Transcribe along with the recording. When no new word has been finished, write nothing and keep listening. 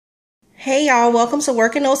Hey y'all, welcome to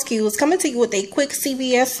Working Those Cues. Coming to you with a quick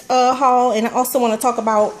CVS haul, and I also want to talk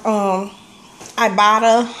about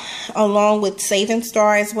Ibotta along with Saving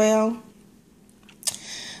Star as well,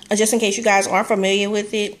 just in case you guys aren't familiar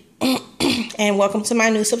with it. And welcome to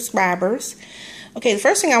my new subscribers. Okay, the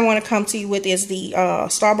first thing I want to come to you with is the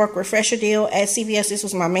Starbucks refresher deal at CVS. This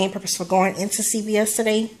was my main purpose for going into CVS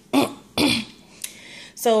today.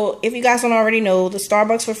 So if you guys don't already know, the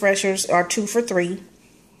Starbucks refreshers are 2 for $3.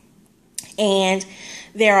 And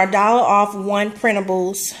there are $1 off 1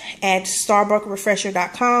 printables at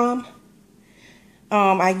starbucksrefresher.com.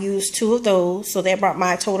 I used 2 of those, so that brought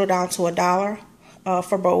my total down to $1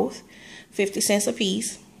 for both, 50 cents a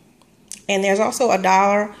piece. And there's also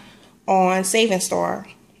 $1 on Saving Star.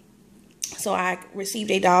 So I received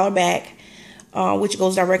 $1 back, which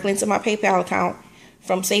goes directly into my PayPal account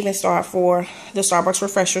from Saving Star for the Starbucks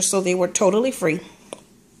refreshers, so they were totally free.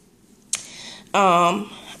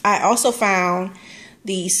 I also found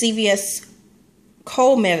the CVS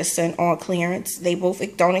cold medicine on clearance. They both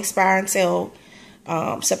don't expire until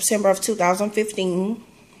September of 2015.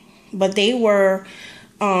 But they were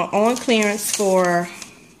on clearance for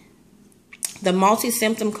the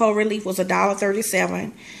multi-symptom cold relief was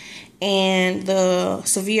 $1.37. And the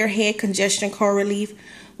severe head congestion cold relief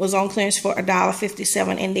was on clearance for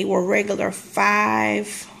 $1.57. And they were regular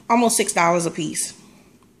almost $6 a piece.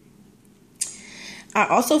 I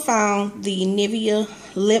also found the Nivea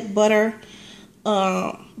lip butter,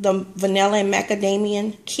 the vanilla and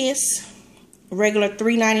macadamia kiss, regular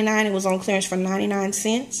 $3.99. It was on clearance for 99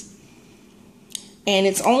 cents. And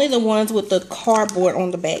it's only the ones with the cardboard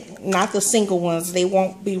on the back, not the single ones. They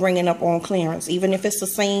won't be ringing up on clearance. Even if it's the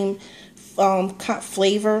same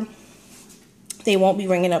flavor, they won't be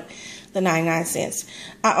ringing up the 99 cents.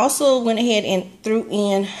 I also went ahead and threw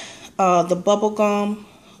in the bubble gum,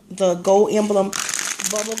 the gold emblem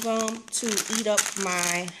bubble gum, to eat up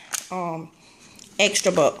my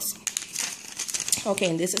extra bucks. Okay,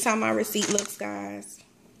 and this is how my receipt looks, guys.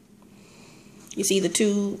 You see the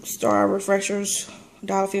 2 star refreshers,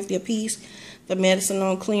 $1.50 a piece, the medicine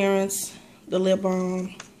on clearance, the lip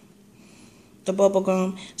balm, the bubble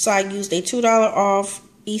gum. So I used a $2 off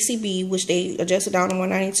ECB, which they adjusted down to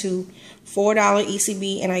 $1.92, $4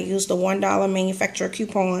 ECB, and I used the $1 manufacturer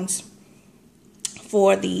coupons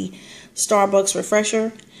for the Starbucks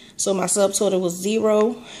refresher. So my subtotal was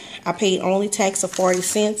 0. I paid only tax of 40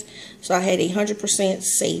 cents, so I had 100%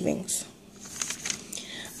 savings.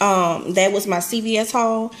 That was my CVS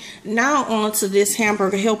haul. Now on to this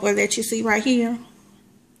hamburger helper that you see right here,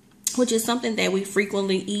 which is something that we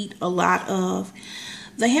frequently eat a lot of.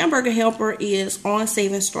 The hamburger helper is on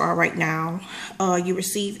Saving Star right now. You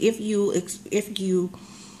receive, if you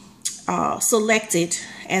select it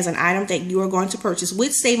as an item that you are going to purchase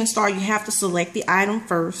with Saving Star, you have to select the item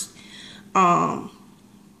first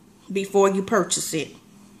before you purchase it.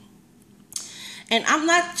 And I'm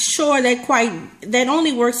not sure that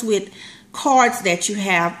only works with cards that you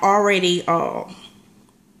have already. I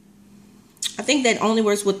think that only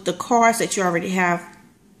works with the cards that you already have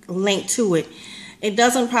linked to it. It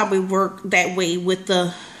doesn't probably work that way with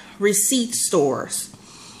the receipt stores.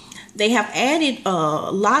 They have added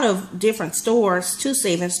a lot of different stores to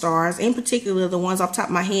Saving Stars. In particular, the ones off the top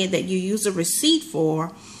of my head that you use a receipt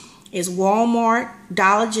for is Walmart,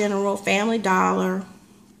 Dollar General, Family Dollar,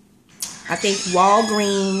 I think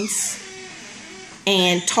Walgreens,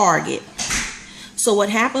 and Target. So what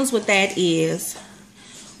happens with that is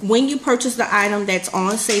when you purchase the item that's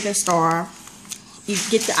on Saving Star, you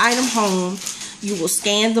get the item home. You will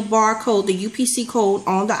scan the barcode, the UPC code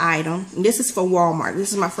on the item. And this is for Walmart.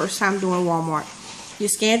 This is my first time doing Walmart. You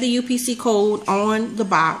scan the UPC code on the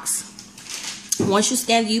box. Once you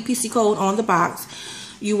scan the UPC code on the box,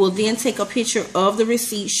 you will then take a picture of the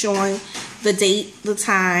receipt showing the date, the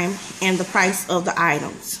time, and the price of the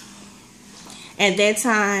items. At that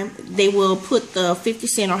time, they will put the 50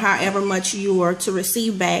 cent or however much you are to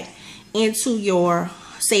receive back into your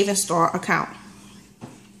Saving Star account.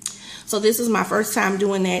 So this is my first time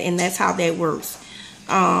doing that, and that's how that works.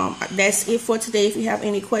 That's it for today. If you have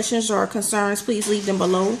any questions or concerns, please leave them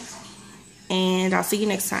below. And I'll see you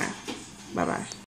next time. Bye-bye.